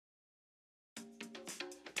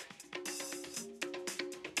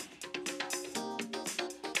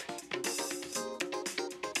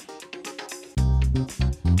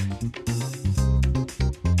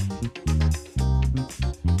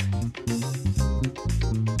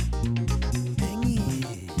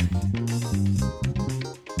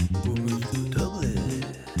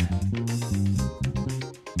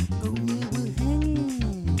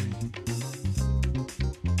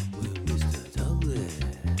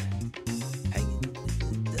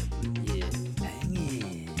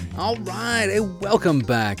All right, hey, welcome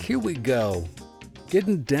back. Here we go.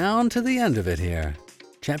 Getting down to the end of it here.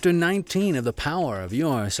 Chapter 19 of The Power of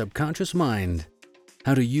Your Subconscious Mind.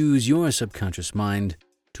 How to use your subconscious mind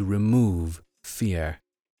to remove fear.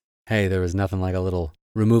 Hey, there is nothing like a little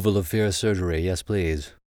removal of fear surgery. Yes,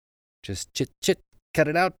 please. Just chit, cut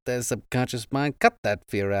it out there, subconscious mind. Cut that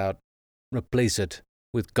fear out. Replace it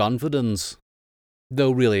with confidence.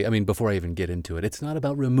 Though really, before I even get into it, it's not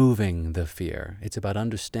about removing the fear. It's about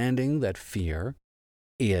understanding that fear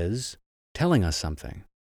is telling us something.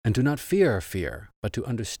 And to not fear fear, but to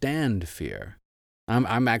understand fear.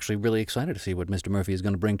 I'm actually really excited to see what Mr. Murphy is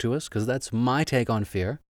going to bring to us, because that's my take on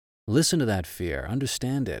fear. Listen to that fear,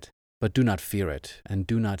 understand it, but do not fear it, and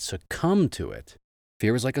do not succumb to it.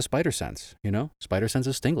 Fear is like a spider sense, Spider sense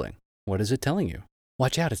is tingling. What is it telling you?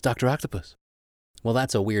 Watch out, it's Dr. Octopus. Well,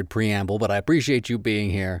 that's a weird preamble, but I appreciate you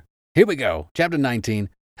being here. Here we go. Chapter 19,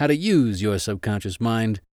 How to Use Your Subconscious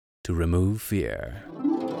Mind to Remove Fear.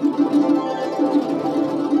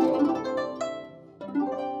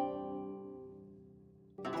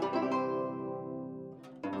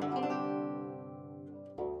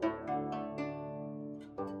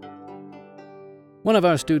 One of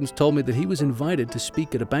our students told me that he was invited to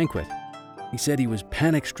speak at a banquet. He said he was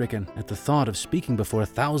panic-stricken at the thought of speaking before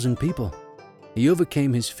 1,000 people. He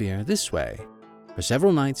overcame his fear this way. For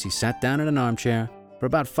several nights, he sat down in an armchair for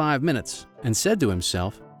about 5 minutes and said to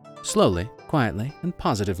himself, slowly, quietly, and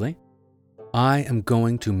positively, I am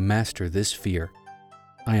going to master this fear.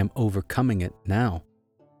 I am overcoming it now.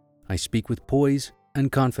 I speak with poise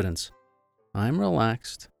and confidence. I am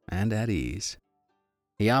relaxed and at ease.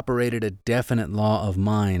 He operated a definite law of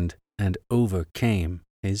mind and overcame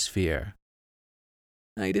his fear.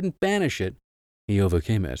 Now, he didn't banish it, he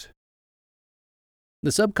overcame it.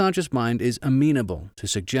 The subconscious mind is amenable to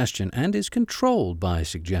suggestion and is controlled by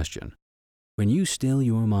suggestion. When you still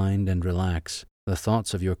your mind and relax, the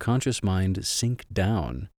thoughts of your conscious mind sink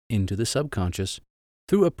down into the subconscious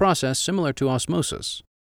through a process similar to osmosis,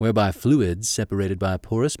 whereby fluids separated by a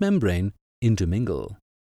porous membrane intermingle.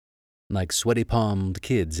 Like sweaty-palmed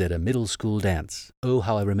kids at a middle school dance. Oh,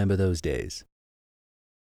 how I remember those days.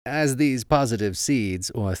 As these positive seeds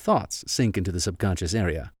or thoughts sink into the subconscious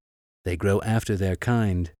area, they grow after their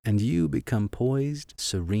kind, and you become poised,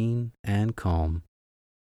 serene, and calm.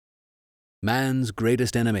 Man's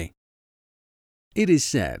greatest enemy. It is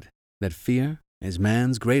said that fear is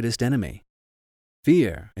man's greatest enemy.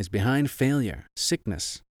 Fear is behind failure,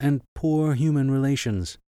 sickness, and poor human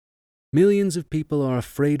relations. Millions of people are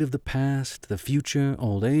afraid of the past, the future,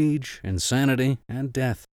 old age, insanity, and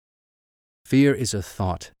death. Fear is a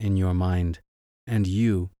thought in your mind, and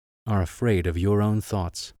you are afraid of your own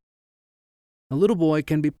thoughts. A little boy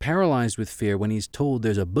can be paralyzed with fear when he's told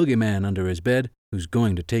there's a boogeyman under his bed who's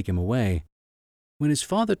going to take him away. When his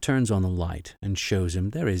father turns on the light and shows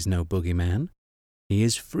him there is no boogeyman, he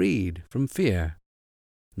is freed from fear.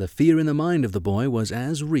 The fear in the mind of the boy was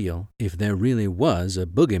as real if there really was a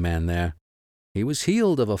boogeyman there. He was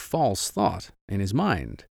healed of a false thought in his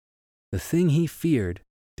mind. The thing he feared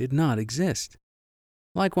did not exist.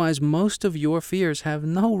 Likewise, most of your fears have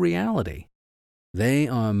no reality. They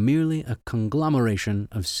are merely a conglomeration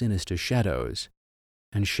of sinister shadows,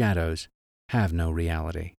 and shadows have no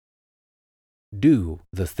reality. Do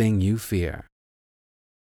the thing you fear.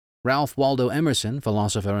 Ralph Waldo Emerson,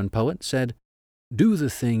 philosopher and poet, said, do the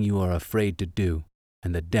thing you are afraid to do,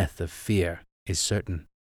 and the death of fear is certain.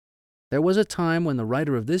 There was a time when the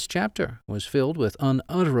writer of this chapter was filled with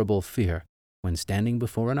unutterable fear when standing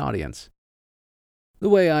before an audience. The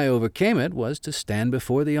way I overcame it was to stand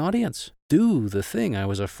before the audience, do the thing I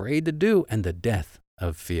was afraid to do, and the death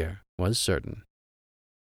of fear was certain.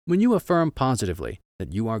 When you affirm positively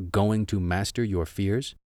that you are going to master your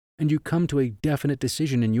fears, and you come to a definite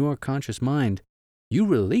decision in your conscious mind, you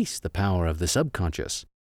release the power of the subconscious,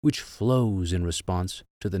 which flows in response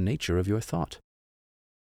to the nature of your thought.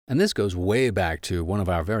 And this goes way back to one of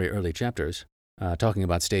our very early chapters, talking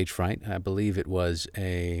about stage fright. I believe it was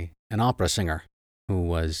an opera singer who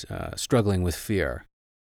was struggling with fear.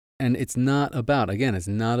 And it's not about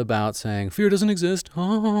saying, fear doesn't exist.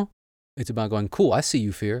 It's about going, cool, I see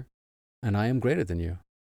you, fear, and I am greater than you.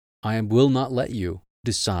 Will not let you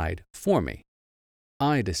decide for me.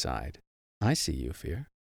 I decide. I see you, fear,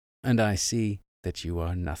 and I see that you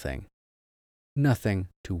are nothing. Nothing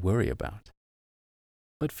to worry about.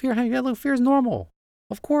 But fear, fear is normal.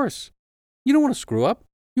 Of course. You don't want to screw up.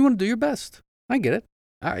 You want to do your best. I get it.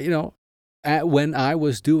 When I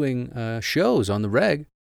was doing shows on the reg,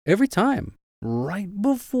 every time, right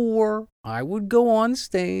before I would go on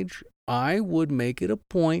stage, I would make it a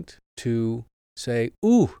point to say,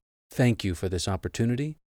 ooh, thank you for this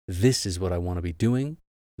opportunity. This is what I want to be doing.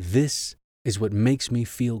 This is what makes me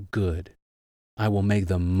feel good. I will make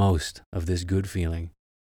the most of this good feeling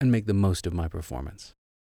and make the most of my performance.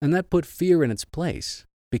 And that put fear in its place,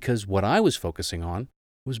 because what I was focusing on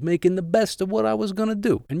was making the best of what I was going to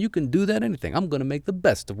do. And you can do that anything. I'm going to make the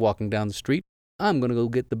best of walking down the street. I'm going to go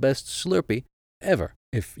get the best Slurpee ever,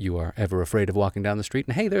 if you are ever afraid of walking down the street.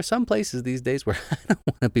 And hey, there are some places these days where I don't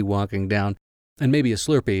want to be walking down. And maybe a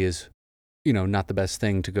Slurpee is, not the best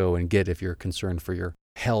thing to go and get if you're concerned for your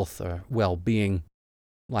health or well-being,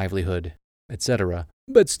 livelihood, etc.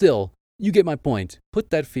 But still, you get my point. Put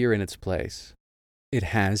that fear in its place. It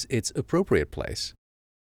has its appropriate place.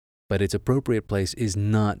 But its appropriate place is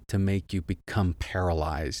not to make you become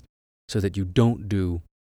paralyzed so that you don't do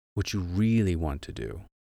what you really want to do.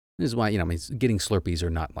 This is why, getting Slurpees are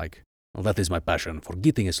not like, well, that is my passion for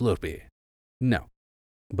getting a Slurpee. No.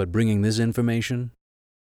 But bringing this information,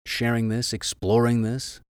 sharing this, exploring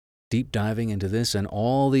this, deep diving into this and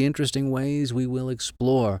all the interesting ways we will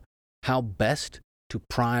explore how best to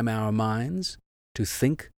prime our minds, to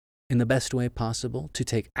think in the best way possible, to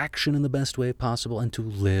take action in the best way possible, and to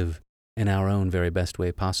live in our own very best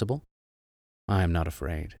way possible, I am not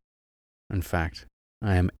afraid. In fact,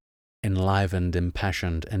 I am enlivened,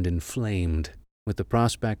 impassioned, and inflamed with the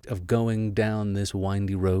prospect of going down this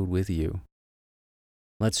windy road with you.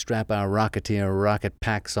 Let's strap our Rocketeer rocket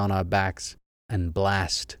packs on our backs and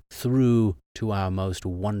blast through to our most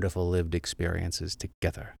wonderful lived experiences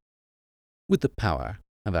together with the power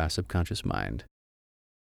of our subconscious mind.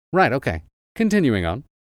 Right, okay. Continuing on.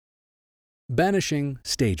 Banishing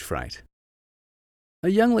stage fright. A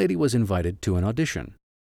young lady was invited to an audition.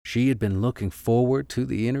 She had been looking forward to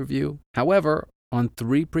the interview. However, on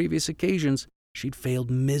 3 previous occasions, she'd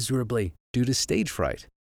failed miserably due to stage fright.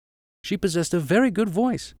 She possessed a very good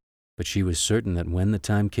voice, but she was certain that when the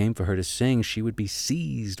time came for her to sing, she would be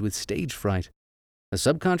seized with stage fright. The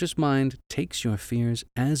subconscious mind takes your fears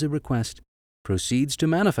as a request, proceeds to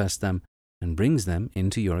manifest them, and brings them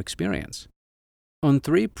into your experience. On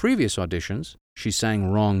 3 previous auditions, she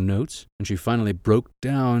sang wrong notes, and she finally broke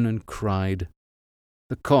down and cried.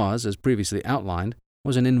 The cause, as previously outlined,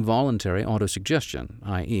 was an involuntary autosuggestion,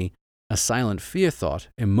 i.e., a silent fear thought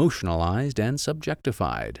emotionalized and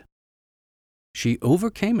subjectified. She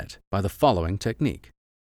overcame it by the following technique.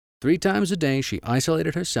 3 times a day, she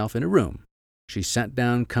isolated herself in a room. She sat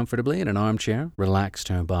down comfortably in an armchair, relaxed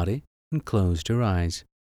her body, and closed her eyes.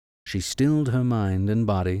 She stilled her mind and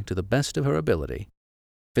body to the best of her ability.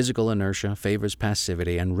 Physical inertia favors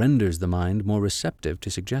passivity and renders the mind more receptive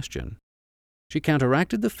to suggestion. She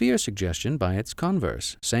counteracted the fear suggestion by its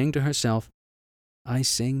converse, saying to herself, I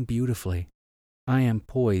sing beautifully. I am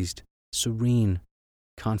poised, serene,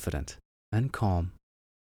 confident, and calm.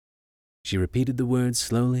 She repeated the words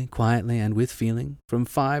slowly, quietly, and with feeling, from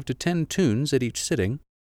 5 to 10 tunes at each sitting.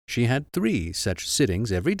 She had 3 such sittings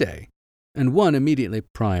every day, and 1 immediately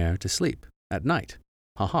prior to sleep, at night.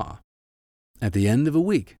 Ha. At the end of a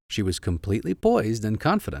week, she was completely poised and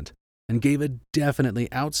confident, and gave a definitely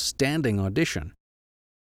outstanding audition.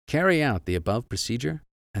 Carry out the above procedure,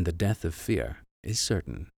 and the death of fear is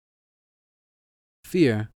certain.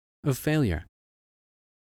 Fear of failure.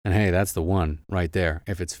 And hey, that's the one right there.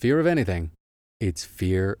 If it's fear of anything, it's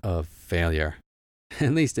fear of failure.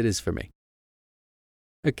 At least it is for me.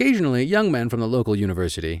 Occasionally, young men from the local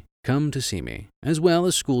university come to see me, as well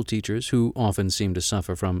as school teachers who often seem to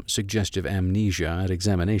suffer from suggestive amnesia at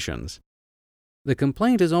examinations. The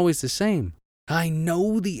complaint is always the same. I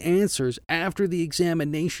know the answers after the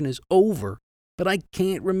examination is over, but I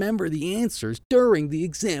can't remember the answers during the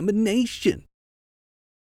examination.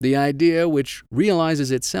 The idea which realizes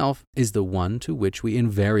itself is the one to which we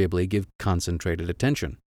invariably give concentrated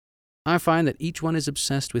attention. I find that each one is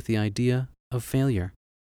obsessed with the idea of failure.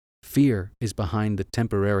 Fear is behind the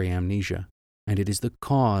temporary amnesia, and it is the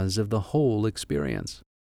cause of the whole experience.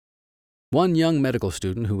 One young medical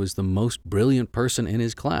student who was the most brilliant person in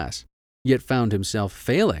his class, yet found himself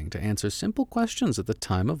failing to answer simple questions at the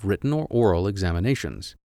time of written or oral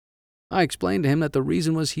examinations. I explained to him that the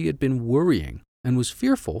reason was he had been worrying and was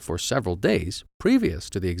fearful for several days previous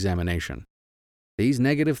to the examination. These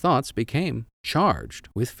negative thoughts became charged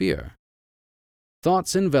with fear.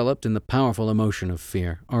 Thoughts enveloped in the powerful emotion of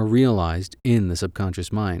fear are realized in the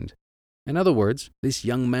subconscious mind. In other words, this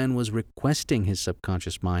young man was requesting his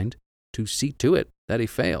subconscious mind to see to it that he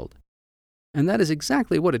failed. And that is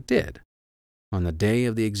exactly what it did. On the day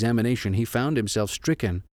of the examination, he found himself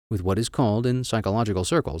stricken with what is called, in psychological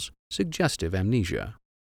circles, suggestive amnesia.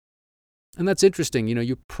 And that's interesting.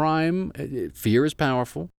 You prime, fear is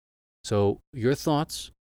powerful. So your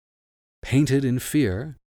thoughts, painted in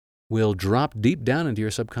fear, will drop deep down into your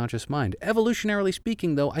subconscious mind. Evolutionarily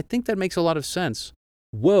speaking, though, I think that makes a lot of sense.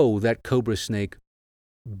 Whoa, that cobra snake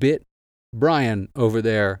bit Brian over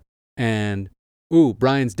there, and ooh,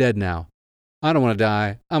 Brian's dead now. I don't want to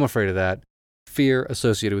die. I'm afraid of that. Fear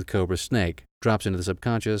associated with cobra snake drops into the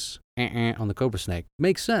subconscious on the cobra snake.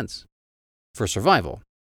 Makes sense for survival.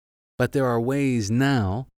 But there are ways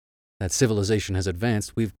now that civilization has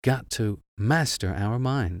advanced, we've got to master our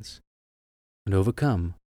minds and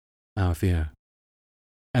overcome our fear.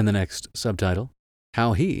 And the next subtitle,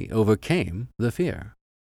 How He Overcame the Fear.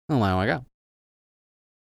 Well, there we go.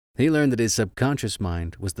 He learned that his subconscious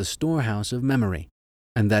mind was the storehouse of memory,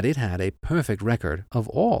 and that it had a perfect record of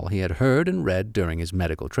all he had heard and read during his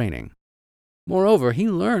medical training. Moreover, he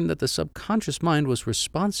learned that the subconscious mind was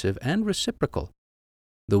responsive and reciprocal.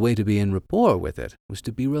 The way to be in rapport with it was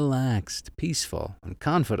to be relaxed, peaceful, and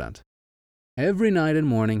confident. Every night and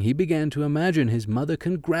morning he began to imagine his mother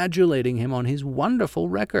congratulating him on his wonderful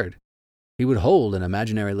record. He would hold an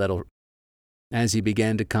imaginary letter. As he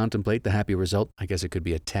began to contemplate the happy result, I guess it could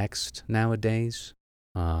be a text nowadays,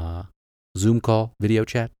 Zoom call, video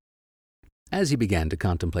chat. As he began to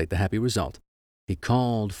contemplate the happy result, he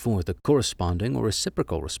called forth a corresponding or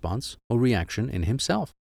reciprocal response or reaction in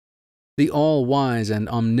himself. The all-wise and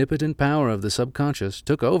omnipotent power of the subconscious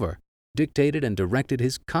took over, dictated and directed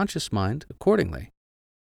his conscious mind accordingly.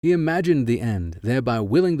 He imagined the end, thereby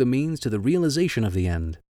willing the means to the realization of the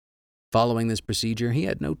end. Following this procedure, he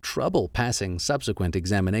had no trouble passing subsequent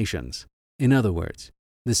examinations. In other words,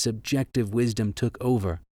 the subjective wisdom took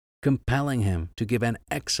over, compelling him to give an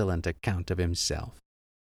excellent account of himself.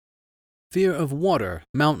 Fear of water,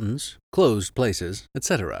 mountains, closed places,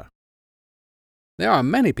 etc. There are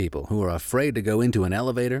many people who are afraid to go into an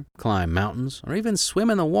elevator, climb mountains, or even swim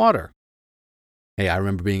in the water. Hey, I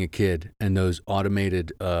remember being a kid, and those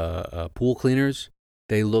automated pool cleaners,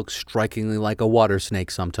 they look strikingly like a water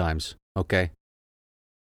snake sometimes, okay?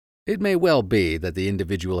 It may well be that the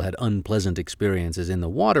individual had unpleasant experiences in the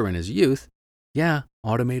water in his youth. Yeah,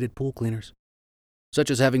 automated pool cleaners.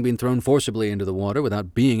 Such as having been thrown forcibly into the water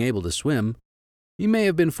without being able to swim. He may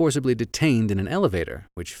have been forcibly detained in an elevator,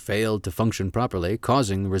 which failed to function properly,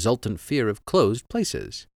 causing the resultant fear of closed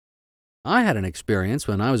places. I had an experience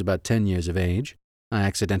when I was about 10 years of age. I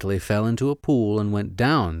accidentally fell into a pool and went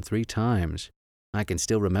down 3 times. I can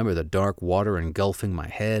still remember the dark water engulfing my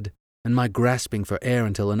head and my grasping for air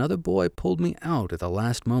until another boy pulled me out at the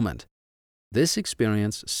last moment. This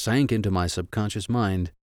experience sank into my subconscious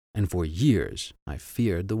mind, and for years I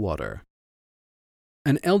feared the water.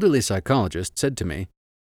 An elderly psychologist said to me,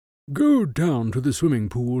 "Go down to the swimming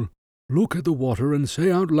pool, look at the water and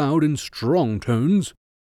say out loud in strong tones,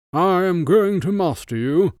 'I am going to master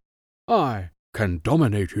you. I can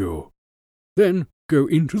dominate you.' Then go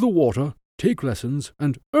into the water, take lessons,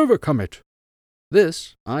 and overcome it."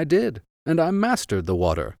 This I did, and I mastered the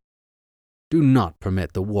water. Do not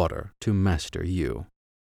permit the water to master you.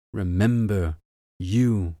 Remember,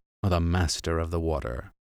 you are the master of the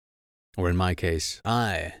water. Or in my case,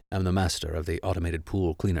 I am the master of the automated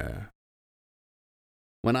pool cleaner.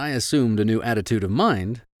 When I assumed a new attitude of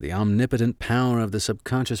mind, the omnipotent power of the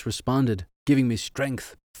subconscious responded, giving me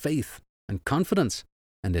strength, faith, and confidence,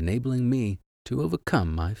 and enabling me to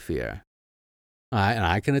overcome my fear.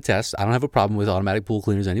 I can attest, I don't have a problem with automatic pool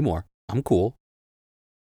cleaners anymore. I'm cool.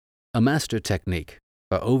 A master technique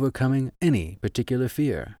for overcoming any particular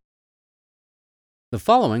fear. The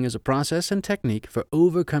following is a process and technique for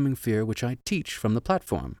overcoming fear which I teach from the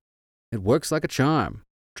platform. It works like a charm.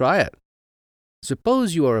 Try it.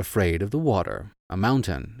 Suppose you are afraid of the water, a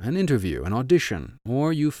mountain, an interview, an audition,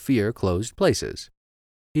 or you fear closed places.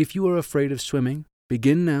 If you are afraid of swimming,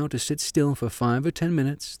 begin now to sit still for 5 or 10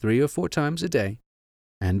 minutes, 3 or 4 times a day,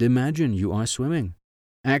 and imagine you are swimming.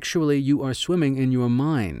 Actually, you are swimming in your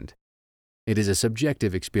mind. It is a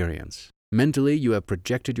subjective experience. Mentally, you have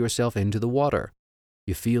projected yourself into the water.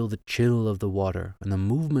 You feel the chill of the water and the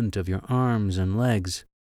movement of your arms and legs.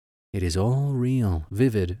 It is all real,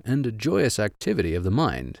 vivid, and a joyous activity of the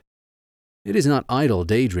mind. It is not idle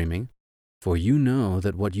daydreaming, for you know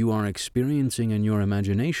that what you are experiencing in your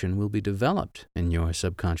imagination will be developed in your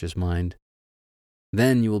subconscious mind.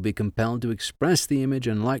 Then you will be compelled to express the image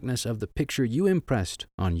and likeness of the picture you impressed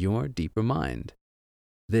on your deeper mind.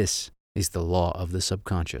 This is the law of the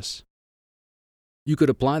subconscious. You could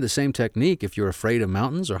apply the same technique if you're afraid of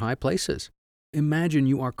mountains or high places. Imagine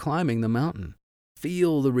you are climbing the mountain.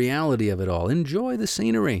 Feel the reality of it all. Enjoy the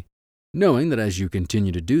scenery, knowing that as you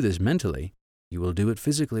continue to do this mentally, you will do it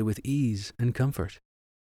physically with ease and comfort.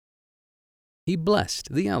 He blessed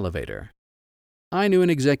the elevator. I knew an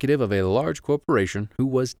executive of a large corporation who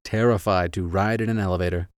was terrified to ride in an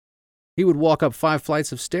elevator. He would walk up 5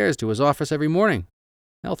 flights of stairs to his office every morning.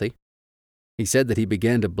 Healthy. He said that he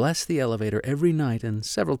began to bless the elevator every night and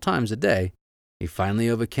several times a day. He finally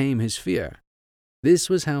overcame his fear. This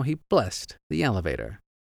was how he blessed the elevator.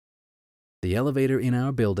 The elevator in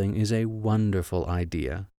our building is a wonderful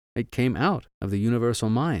idea. It came out of the universal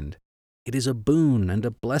mind. It is a boon and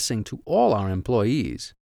a blessing to all our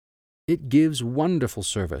employees. It gives wonderful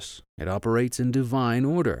service. It operates in divine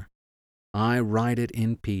order. I ride it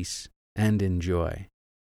in peace and in joy.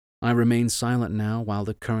 I remain silent now while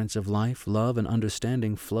the currents of life, love, and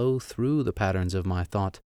understanding flow through the patterns of my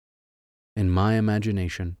thought. In my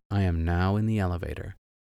imagination, I am now in the elevator,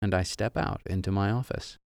 and I step out into my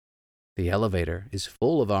office. The elevator is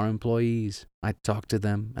full of our employees. I talk to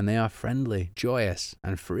them, and they are friendly, joyous,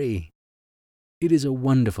 and free. It is a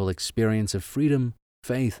wonderful experience of freedom,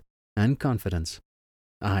 faith, and confidence.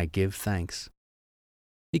 I give thanks.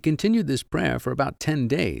 He continued this prayer for about 10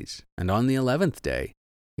 days, and on the 11th day,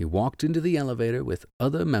 he walked into the elevator with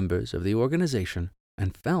other members of the organization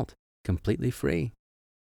and felt completely free.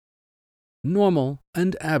 Normal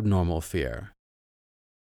and abnormal fear.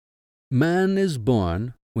 Man is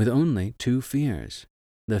born with only 2 fears,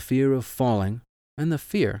 the fear of falling and the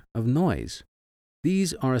fear of noise.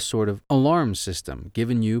 These are a sort of alarm system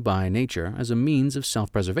given you by nature as a means of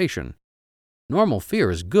self-preservation. Normal fear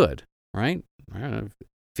is good, right?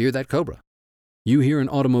 Fear that cobra. You hear an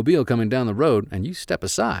automobile coming down the road and you step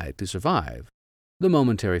aside to survive. The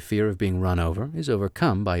momentary fear of being run over is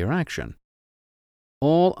overcome by your action.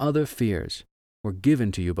 All other fears were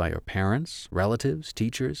given to you by your parents, relatives,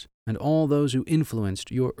 teachers, and all those who influenced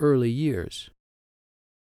your early years.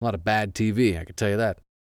 A lot of bad TV, I can tell you that.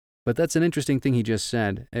 But that's an interesting thing he just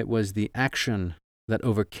said. It was the action that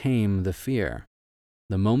overcame the fear.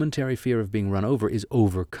 The momentary fear of being run over is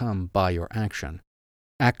overcome by your action.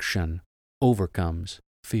 Action overcomes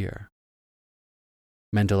fear.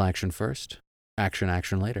 Mental action first,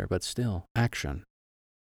 action later, but still action.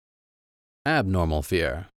 Abnormal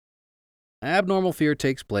fear. Abnormal fear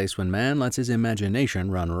takes place when man lets his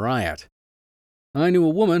imagination run riot. I knew a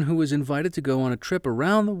woman who was invited to go on a trip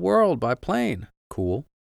around the world by plane. Cool.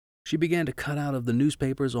 She began to cut out of the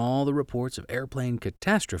newspapers all the reports of airplane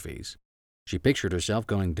catastrophes. She pictured herself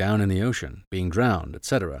going down in the ocean, being drowned,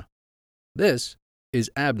 etc. This is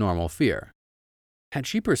abnormal fear. Had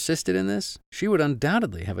she persisted in this, she would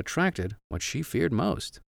undoubtedly have attracted what she feared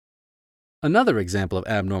most. Another example of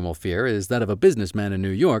abnormal fear is that of a businessman in New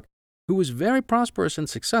York who was very prosperous and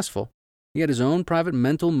successful. He had his own private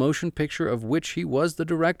mental motion picture of which he was the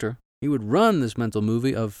director. He would run this mental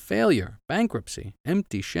movie of failure, bankruptcy,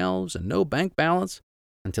 empty shelves, and no bank balance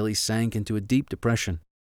until he sank into a deep depression.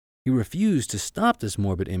 He refused to stop this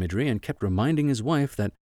morbid imagery and kept reminding his wife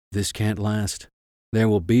that this can't last. There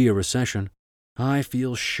will be a recession. I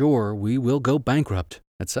feel sure we will go bankrupt,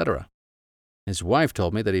 etc. His wife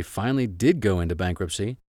told me that he finally did go into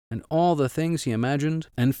bankruptcy, and all the things he imagined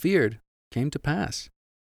and feared came to pass.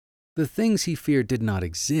 The things he feared did not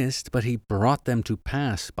exist, but he brought them to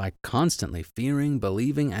pass by constantly fearing,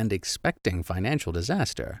 believing, and expecting financial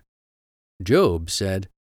disaster. Job said,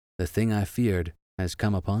 "The thing I feared has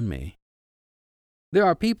come upon me." There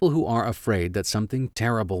are people who are afraid that something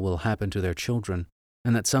terrible will happen to their children,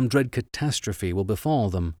 and that some dread catastrophe will befall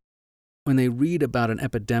them. When they read about an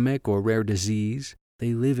epidemic or rare disease,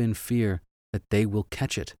 they live in fear that they will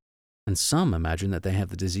catch it, and some imagine that they have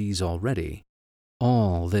the disease already.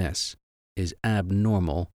 All this is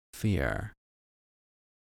abnormal fear.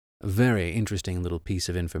 A very interesting little piece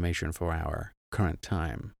of information for our current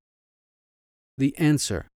time. The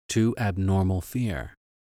answer to abnormal fear.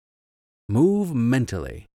 Move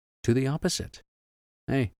mentally to the opposite.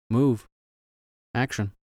 Hey, move.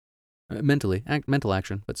 Action. Mental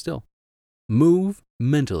action, but still. Move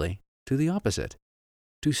mentally to the opposite.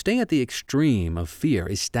 To stay at the extreme of fear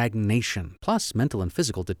is stagnation, plus mental and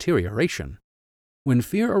physical deterioration. When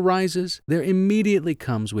fear arises, there immediately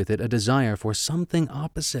comes with it a desire for something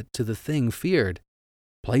opposite to the thing feared.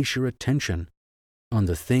 Place your attention on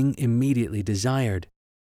the thing immediately desired.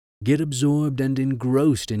 Get absorbed and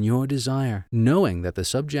engrossed in your desire, knowing that the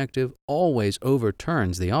subjective always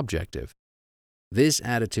overturns the objective. This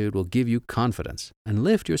attitude will give you confidence and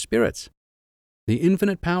lift your spirits. The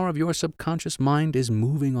infinite power of your subconscious mind is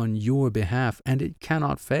moving on your behalf, and it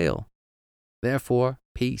cannot fail. Therefore,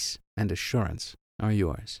 peace and assurance are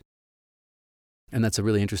yours. And that's a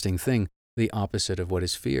really interesting thing. The opposite of what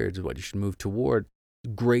is feared is what you should move toward.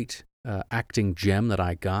 Great acting gem that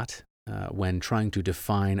I got when trying to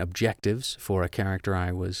define objectives for a character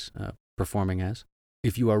I was performing as.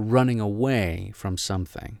 If you are running away from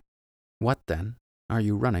something, what then are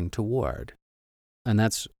you running toward? And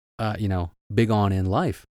that's big on in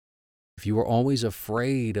life. If you are always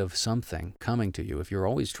afraid of something coming to you, if you're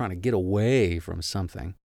always trying to get away from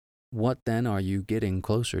something, what then are you getting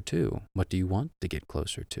closer to? What do you want to get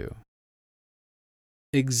closer to?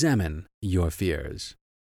 Examine your fears.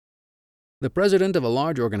 The president of a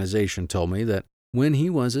large organization told me that when he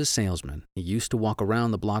was a salesman, he used to walk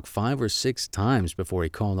around the block 5 or 6 times before he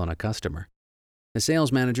called on a customer. The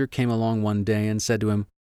sales manager came along one day and said to him,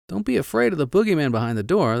 "Don't be afraid of the boogeyman behind the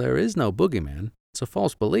door. There is no boogeyman. It's a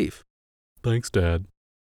false belief." "Thanks, Dad."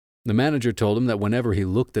 The manager told him that whenever he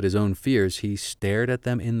looked at his own fears, he stared at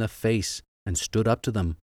them in the face and stood up to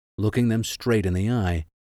them, looking them straight in the eye.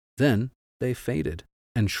 Then they faded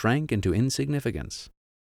and shrank into insignificance.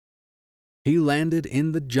 He landed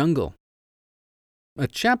in the jungle. A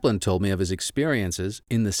chaplain told me of his experiences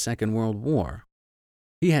in the Second World War.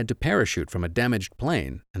 He had to parachute from a damaged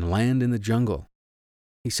plane and land in the jungle.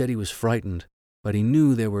 He said he was frightened, but he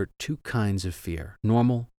knew there were 2 kinds of fear,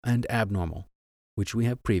 normal and abnormal, which we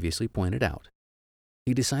have previously pointed out.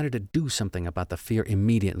 He decided to do something about the fear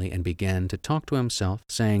immediately and began to talk to himself,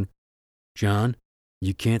 saying, "John,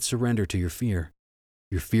 you can't surrender to your fear.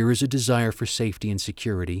 Your fear is a desire for safety and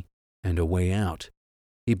security and a way out."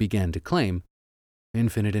 He began to claim,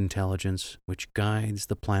 "Infinite intelligence, which guides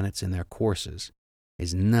the planets in their courses,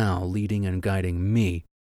 is now leading and guiding me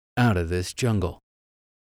out of this jungle."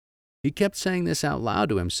 He kept saying this out loud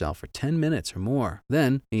to himself for 10 minutes or more.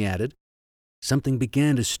 Then, he added, "Something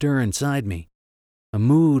began to stir inside me. A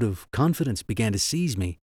mood of confidence began to seize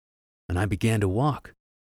me, and I began to walk.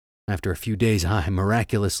 After a few days, I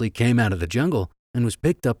miraculously came out of the jungle and was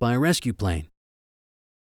picked up by a rescue plane."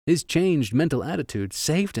 His changed mental attitude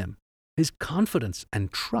saved him. His confidence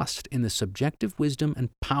and trust in the subjective wisdom and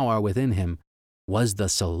power within him was the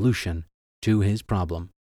solution to his problem.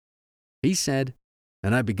 He said,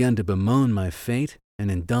 "Had I begun to bemoan my fate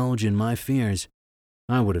and indulge in my fears,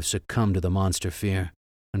 I would have succumbed to the monster fear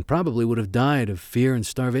and probably would have died of fear and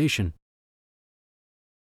starvation."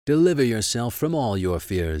 Deliver yourself from all your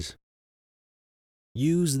fears.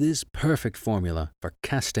 Use this perfect formula for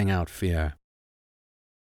casting out fear.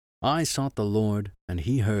 I sought the Lord, and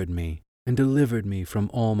he heard me, and delivered me from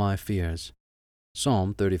all my fears.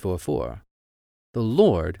 Psalm 34:4. The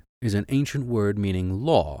Lord is an ancient word meaning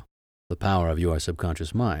law, the power of your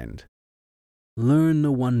subconscious mind. Learn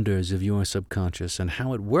the wonders of your subconscious and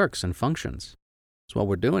how it works and functions. That's what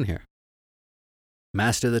we're doing here.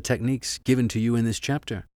 Master the techniques given to you in this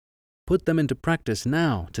chapter. Put them into practice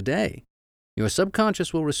now, today. Your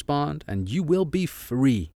subconscious will respond, and you will be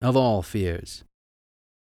free of all fears.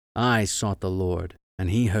 I sought the Lord, and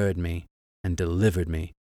he heard me, and delivered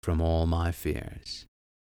me from all my fears.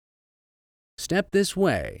 Step this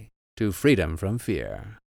way to freedom from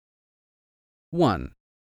fear. 1.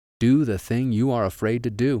 Do the thing you are afraid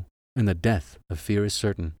to do, and the death of fear is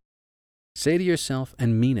certain. Say to yourself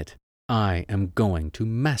and mean it, "I am going to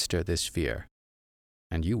master this fear."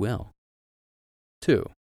 And you will. 2.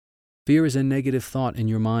 Fear is a negative thought in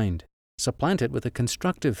your mind. Supplant it with a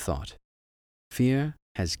constructive thought. Fear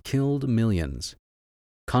has killed millions.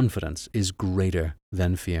 Confidence is greater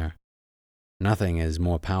than fear. Nothing is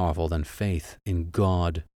more powerful than faith in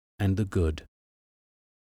God and the good.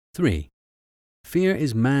 3. Fear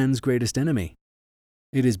is man's greatest enemy.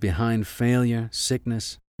 It is behind failure,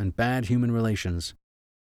 sickness, and bad human relations.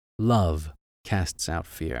 Love casts out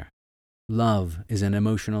fear. Love is an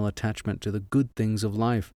emotional attachment to the good things of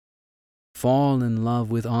life. Fall in love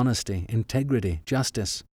with honesty, integrity,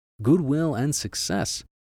 justice, goodwill, and success.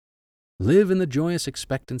 Live in the joyous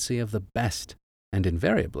expectancy of the best, and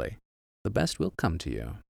invariably, the best will come to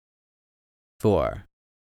you. 4.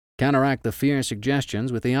 Counteract the fear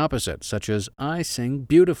suggestions with the opposite, such as, "I sing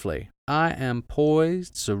beautifully. I am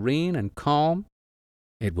poised, serene, and calm."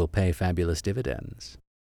 It will pay fabulous dividends.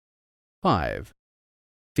 5.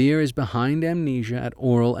 Fear is behind amnesia at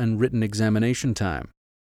oral and written examination time.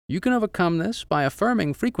 You can overcome this by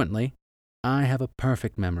affirming frequently, "I have a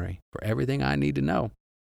perfect memory for everything I need to know."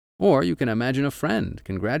 Or you can imagine a friend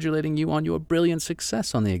congratulating you on your brilliant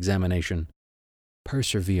success on the examination.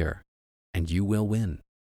 Persevere, and you will win.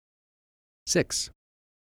 6.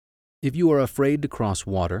 If you are afraid to cross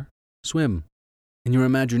water, swim. In your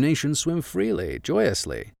imagination, swim freely,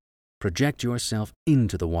 joyously. Project yourself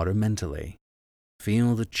into the water mentally.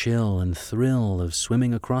 Feel the chill and thrill of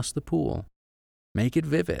swimming across the pool. Make it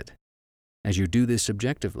vivid. As you do this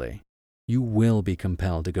subjectively, you will be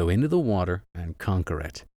compelled to go into the water and conquer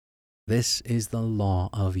it. This is the law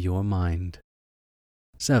of your mind.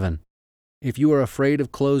 7. If you are afraid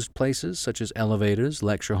of closed places such as elevators,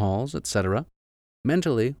 lecture halls, etc.,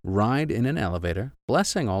 mentally ride in an elevator,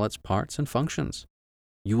 blessing all its parts and functions.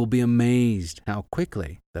 You will be amazed how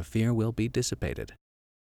quickly the fear will be dissipated.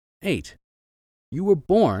 8. You were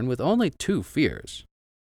born with only 2 fears,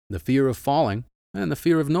 the fear of falling and the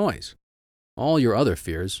fear of noise. All your other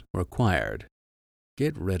fears were acquired.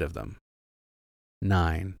 Get rid of them.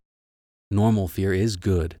 9. Normal fear is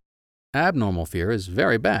good. Abnormal fear is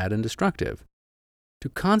very bad and destructive. To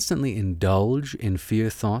constantly indulge in fear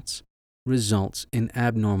thoughts results in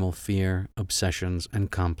abnormal fear, obsessions,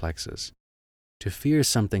 and complexes. To fear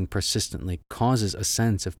something persistently causes a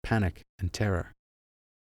sense of panic and terror.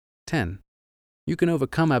 10. You can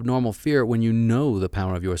overcome abnormal fear when you know the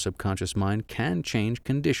power of your subconscious mind can change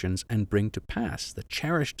conditions and bring to pass the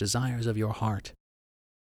cherished desires of your heart.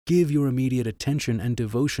 Give your immediate attention and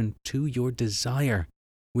devotion to your desire,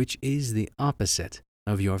 which is the opposite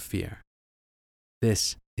of your fear.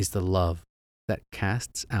 This is the love that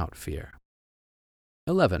casts out fear.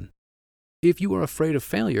 11. If you are afraid of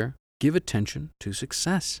failure, give attention to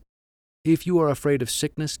success. If you are afraid of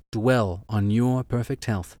sickness, dwell on your perfect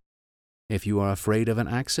health. If you are afraid of an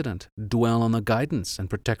accident, dwell on the guidance and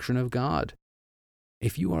protection of God.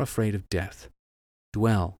 If you are afraid of death,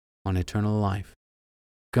 dwell on eternal life.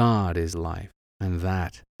 God is life, and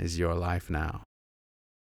that is your life now.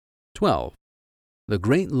 12. The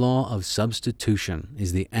great law of substitution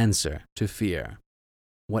is the answer to fear.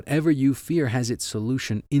 Whatever you fear has its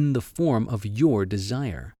solution in the form of your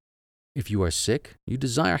desire. If you are sick, you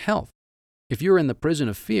desire health. If you're in the prison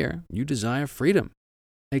of fear, you desire freedom.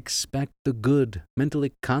 Expect the good,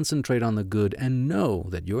 mentally concentrate on the good, and know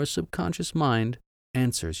that your subconscious mind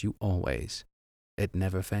answers you always. It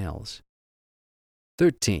never fails.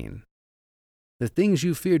 13. The things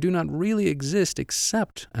you fear do not really exist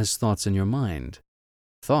except as thoughts in your mind.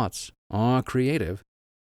 Thoughts are creative.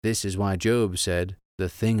 This is why Job said, "The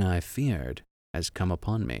thing I feared has come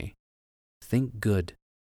upon me." Think good,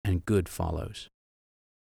 and good follows.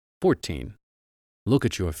 14. Look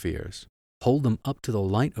at your fears. Hold them up to the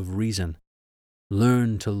light of reason.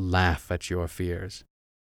 Learn to laugh at your fears.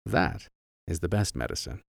 That is the best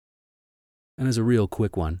medicine. And as a real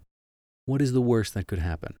quick one, what is the worst that could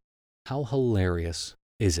happen? How hilarious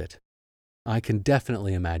is it? I can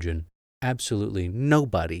definitely imagine absolutely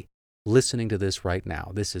nobody listening to this right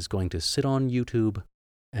now. This is going to sit on YouTube,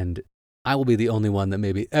 and I will be the only one that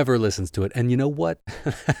maybe ever listens to it. And you know what?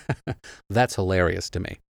 That's hilarious to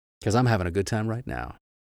me, because I'm having a good time right now.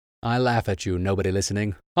 I laugh at you, nobody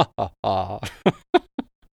listening. Ha ha ha.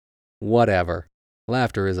 Whatever.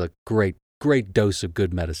 Laughter is a great, great dose of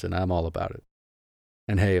good medicine. I'm all about it.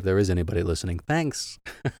 And hey, if there is anybody listening, thanks.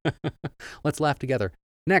 Let's laugh together.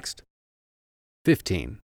 Next.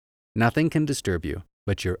 15. Nothing can disturb you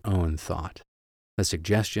but your own thought. The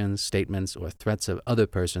suggestions, statements, or threats of other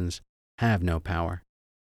persons have no power.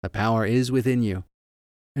 The power is within you.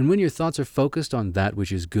 And when your thoughts are focused on that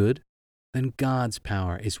which is good, then God's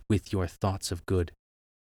power is with your thoughts of good.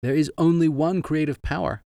 There is only one creative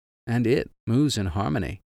power, and it moves in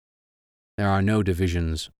harmony. There are no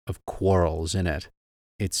divisions of quarrels in it.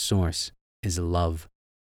 Its source is love.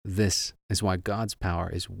 This is why God's power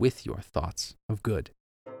is with your thoughts of good.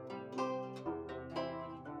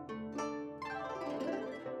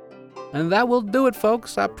 And that will do it,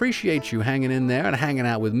 folks. I appreciate you hanging in there and hanging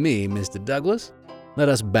out with me, Mr. Douglas. Let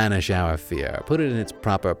us banish our fear, put it in its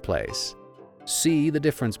proper place. See the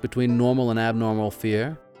difference between normal and abnormal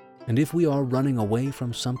fear. And if we are running away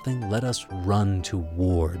from something, let us run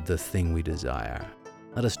toward the thing we desire.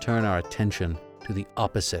 Let us turn our attention to the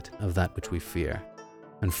opposite of that which we fear,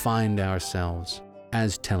 and find ourselves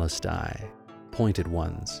as telestai, pointed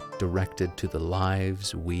ones directed to the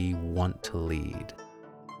lives we want to lead.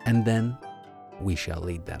 And then we shall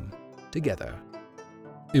lead them together,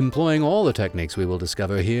 employing all the techniques we will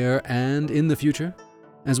discover here and in the future,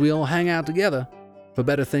 as we all hang out together for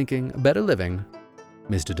better thinking, better living.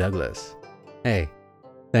 Mr. Douglas. Hey,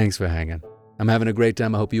 thanks for hanging. I'm having a great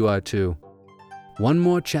time. I hope you are too. One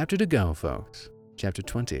more chapter to go, folks. Chapter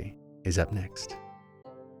 20 is up next.